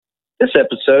This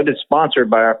episode is sponsored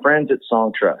by our friends at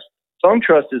Songtrust.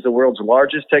 Songtrust is the world's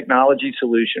largest technology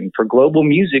solution for global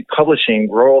music publishing,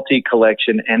 royalty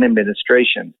collection, and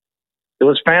administration. It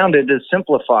was founded to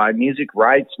simplify music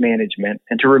rights management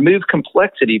and to remove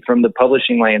complexity from the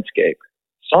publishing landscape.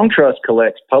 Songtrust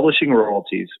collects publishing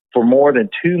royalties for more than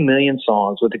 2 million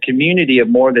songs with a community of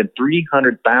more than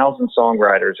 300,000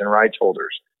 songwriters and rights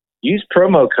holders. Use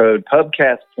promo code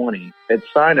PUBCAST20 and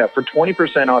sign up for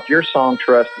 20% off your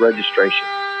Songtrust registration.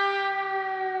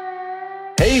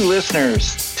 Hey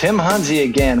listeners, Tim Hunzy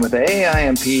again with the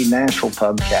AIMP Nashville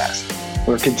Pubcast.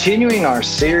 We're continuing our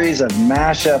series of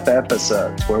mashup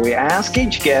episodes where we ask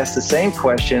each guest the same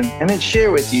question and then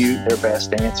share with you their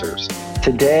best answers.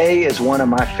 Today is one of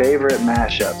my favorite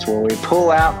mashups where we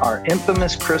pull out our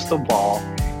infamous crystal ball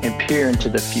and peer into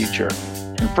the future.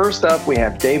 And first up, we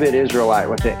have David Israelite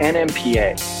with the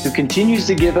NMPA, who continues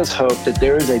to give us hope that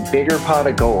there is a bigger pot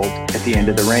of gold at the end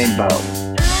of the rainbow.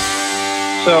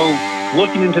 So,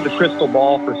 looking into the crystal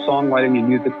ball for songwriting and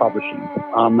music publishing,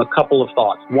 a couple of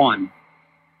thoughts. One,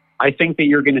 I think that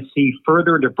you're going to see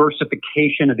further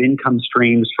diversification of income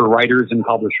streams for writers and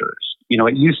publishers. You know,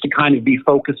 it used to kind of be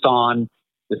focused on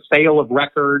the sale of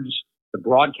records, the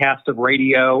broadcast of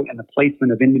radio, and the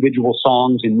placement of individual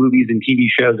songs in movies and TV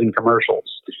shows and commercials.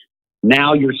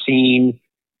 Now you're seeing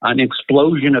an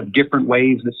explosion of different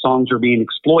ways that songs are being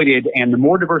exploited, and the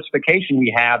more diversification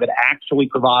we have, it actually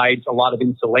provides a lot of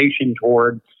insulation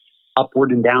toward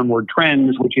upward and downward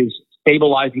trends, which is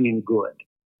stabilizing and good.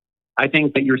 I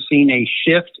think that you're seeing a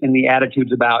shift in the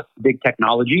attitudes about big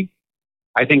technology.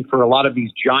 I think for a lot of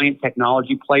these giant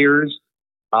technology players,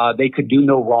 they could do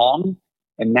no wrong.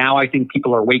 And now I think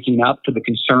people are waking up to the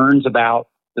concerns about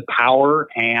the power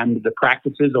and the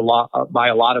practices by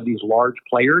a lot of these large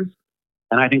players.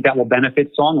 And I think that will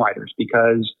benefit songwriters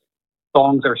because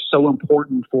songs are so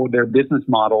important for their business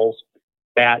models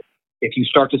that if you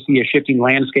start to see a shifting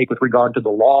landscape with regard to the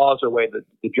laws or the way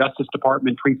the Justice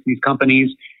Department treats these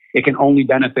companies, it can only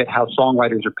benefit how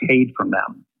songwriters are paid from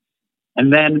them.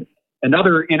 And then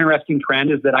another interesting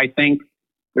trend is that I think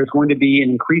there's going to be an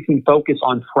increasing focus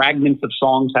on fragments of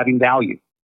songs having value.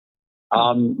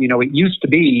 It used to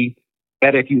be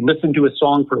that if you listened to a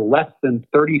song for less than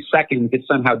 30 seconds, it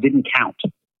somehow didn't count.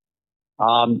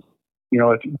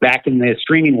 If back in the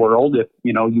streaming world, if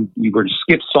you were to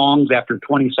skip songs after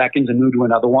 20 seconds and move to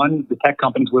another one, the tech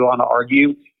companies would want to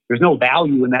argue there's no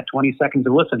value in that 20 seconds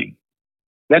of listening.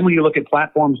 Then when you look at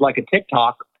platforms like a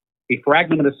TikTok, a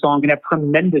fragment of a song can have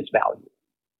tremendous value.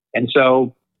 And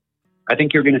so I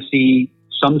think you're going to see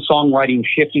some songwriting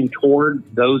shifting toward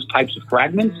those types of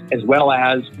fragments, as well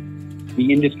as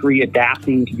the industry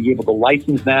adapting to be able to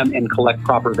license them and collect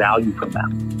proper value from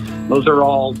them. Those are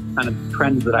all kind of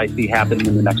trends that I see happening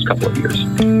in the next couple of years.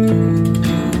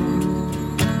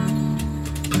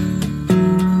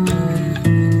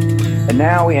 And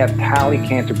now we have Tally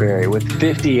Canterbury with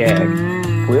 50 Egg.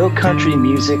 Will country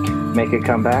music make a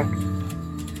comeback?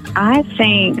 I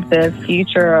think the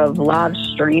future of live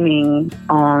streaming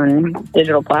on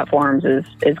digital platforms is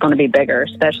going to be bigger,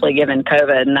 especially given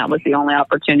COVID, and that was the only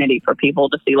opportunity for people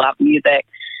to see live music.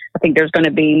 I think there's going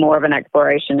to be more of an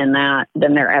exploration in that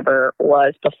than there ever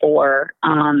was before.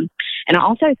 And I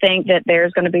also think that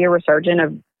there's going to be a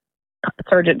resurgence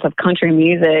of country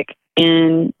music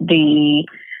in the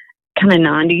kind of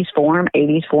 90s form,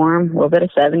 80s form, a little bit of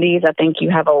 70s. I think you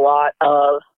have a lot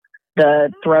of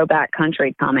the throwback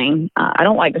country coming. I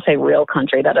don't like to say real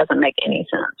country. That doesn't make any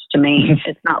sense to me.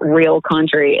 It's not real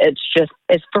country.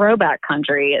 It's throwback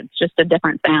country. It's just a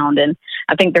different sound. And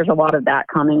I think there's a lot of that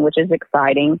coming, which is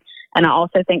exciting. And I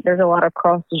also think there's a lot of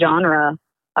cross-genre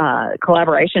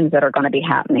collaborations that are going to be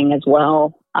happening as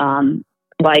well.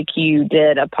 Like you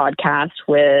did a podcast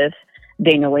with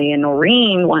Daniel Lee and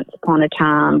Noreen once upon a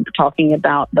time talking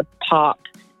about the pop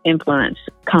influence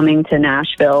coming to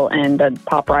Nashville and the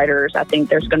pop writers. I think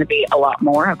there's going to be a lot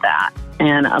more of that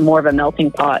and more of a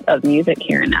melting pot of music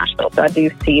here in Nashville. So I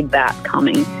do see that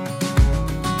coming.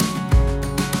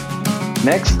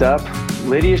 Next up,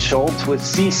 Lydia Schultz with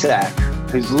CSAC,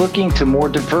 who's looking to more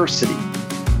diversity.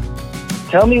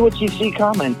 Tell me what you see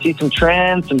coming. See some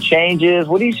trends, some changes.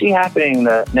 What do you see happening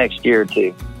the next year or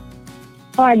two?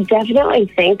 Well, I definitely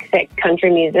think that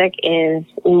country music is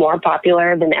more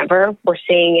popular than ever. We're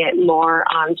seeing it more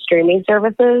on streaming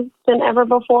services than ever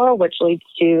before, which leads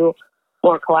to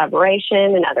more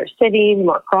collaboration in other cities,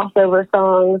 more crossover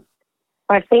songs.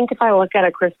 I think if I look at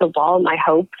a crystal ball, my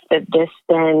hope that this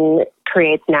then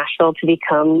creates Nashville to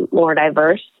become more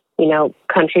diverse.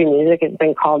 Country music has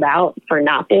been called out for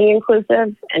not being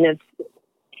inclusive, and it's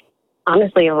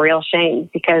honestly a real shame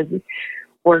because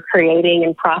we're creating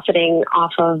and profiting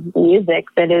off of music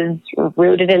that is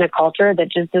rooted in a culture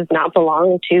that just does not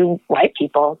belong to white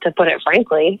people, to put it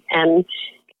frankly. And,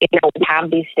 we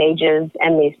have these stages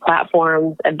and these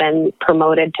platforms have been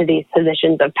promoted to these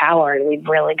positions of power, and we've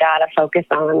really got to focus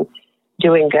on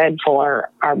doing good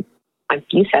for our, like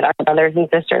you said, our brothers and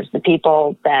sisters, the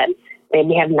people that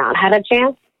maybe have not had a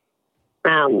chance.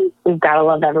 We've got to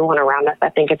love everyone around us. I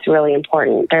think it's really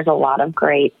important. There's a lot of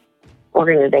great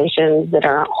organizations that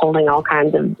are holding all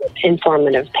kinds of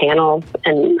informative panels,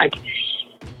 and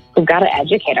we've got to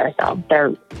educate ourselves.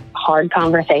 They're hard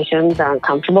conversations, they're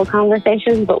uncomfortable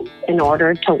conversations, but in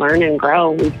order to learn and grow,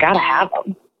 we've got to have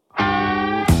them.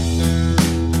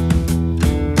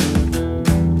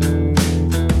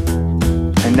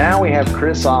 And now we have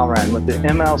Chris Allred with the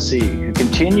MLC, who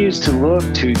continues to look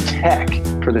to tech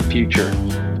for the future.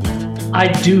 I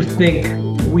do think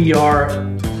we are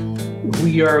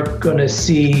going to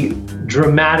see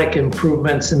dramatic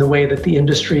improvements in the way that the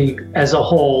industry as a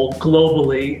whole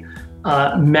globally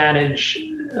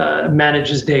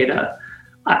manages data.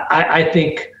 I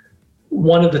think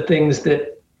one of the things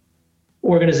that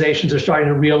organizations are starting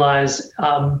to realize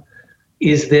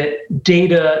is that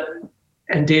data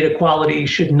and data quality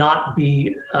should not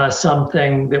be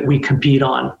something that we compete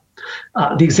on.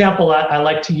 The example I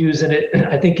like to use, and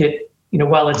I think it,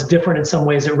 while it's different in some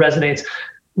ways, it resonates.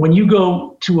 When you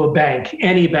go to a bank,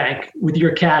 any bank, with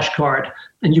your cash card,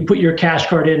 and you put your cash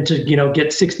card in to, get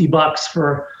 $60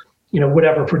 for,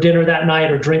 whatever, for dinner that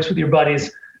night or drinks with your buddies,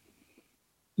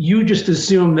 you just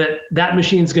assume that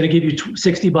machine's going to give you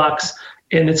 $60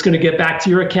 and it's going to get back to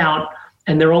your account,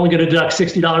 and they're only going to deduct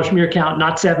 $60 from your account,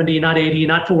 not 70, not 80,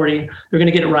 not 40. They're going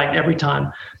to get it right every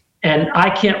time. And I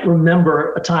can't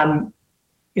remember a time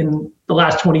in the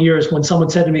last 20 years when someone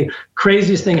said to me,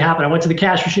 craziest thing happened. I went to the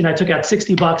cash machine, I took out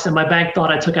 $60 and my bank thought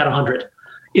I took out 100.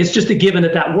 It's just a given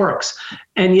that works.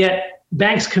 And yet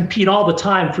banks compete all the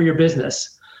time for your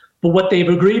business. But what they've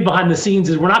agreed behind the scenes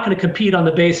is we're not going to compete on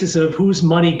the basis of whose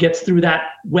money gets through that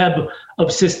web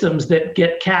of systems that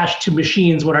get cash to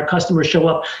machines when our customers show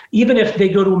up, even if they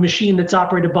go to a machine that's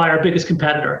operated by our biggest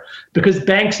competitor, because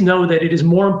banks know that it is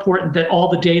more important that all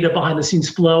the data behind the scenes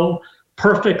flow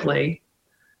perfectly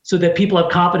so that people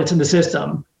have confidence in the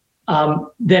system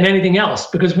than anything else.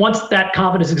 Because once that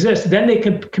confidence exists, then they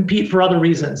can compete for other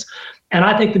reasons. And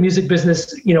I think the music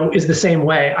business, is the same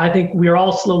way. I think we are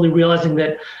all slowly realizing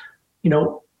that,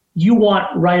 you want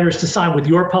writers to sign with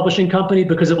your publishing company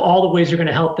because of all the ways you're going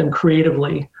to help them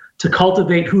creatively to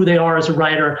cultivate who they are as a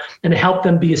writer and to help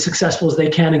them be as successful as they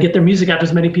can and get their music out to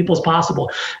as many people as possible.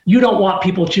 You don't want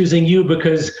people choosing you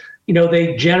because,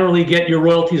 they generally get your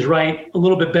royalties right a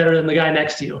little bit better than the guy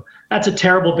next to you. That's a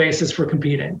terrible basis for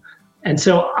competing. And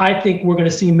so I think we're going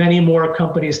to see many more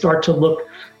companies start to look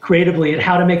creatively at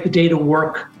how to make the data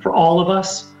work for all of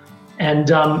us, and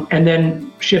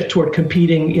then shift toward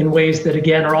competing in ways that,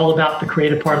 again, are all about the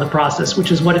creative part of the process,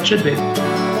 which is what it should be.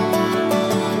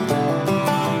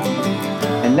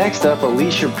 And next up,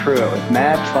 Alicia Pruitt with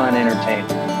Mad Fun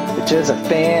Entertainment, which as a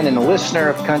fan and a listener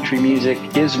of country music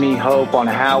gives me hope on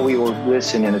how we will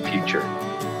listen in the future.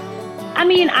 I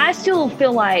mean, I still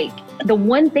feel like the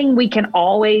one thing we can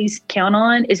always count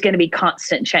on is going to be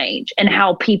constant change and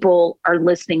how people are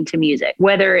listening to music,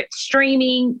 whether it's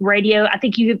streaming, radio. I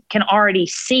think you can already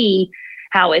see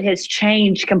how it has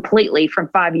changed completely from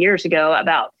 5 years ago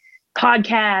about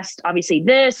podcast, obviously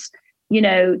this,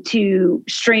 to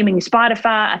streaming Spotify.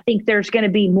 I think there's going to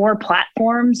be more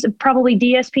platforms of probably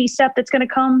DSP stuff that's going to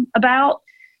come about.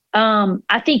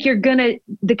 I think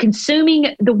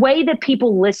the way that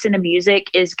people listen to music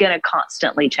is going to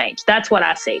constantly change. That's what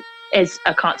I see as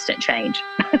a constant change.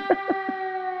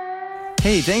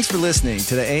 Hey, thanks for listening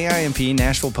to the AIMP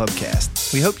Nashville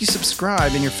Pubcast. We hope you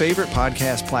subscribe in your favorite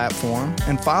podcast platform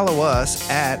and follow us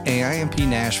at AIMP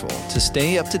Nashville to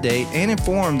stay up to date and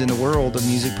informed in the world of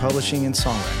music publishing and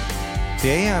songwriting. The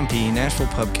AIMP Nashville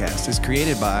Pubcast is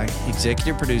created by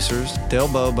executive producers Del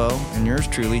Bobo and yours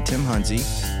truly, Tim Hunzy,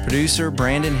 producer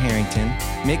Brandon Harrington,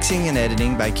 mixing and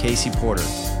editing by Casey Porter.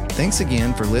 Thanks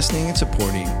again for listening and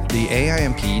supporting the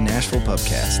AIMP Nashville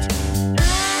Pubcast.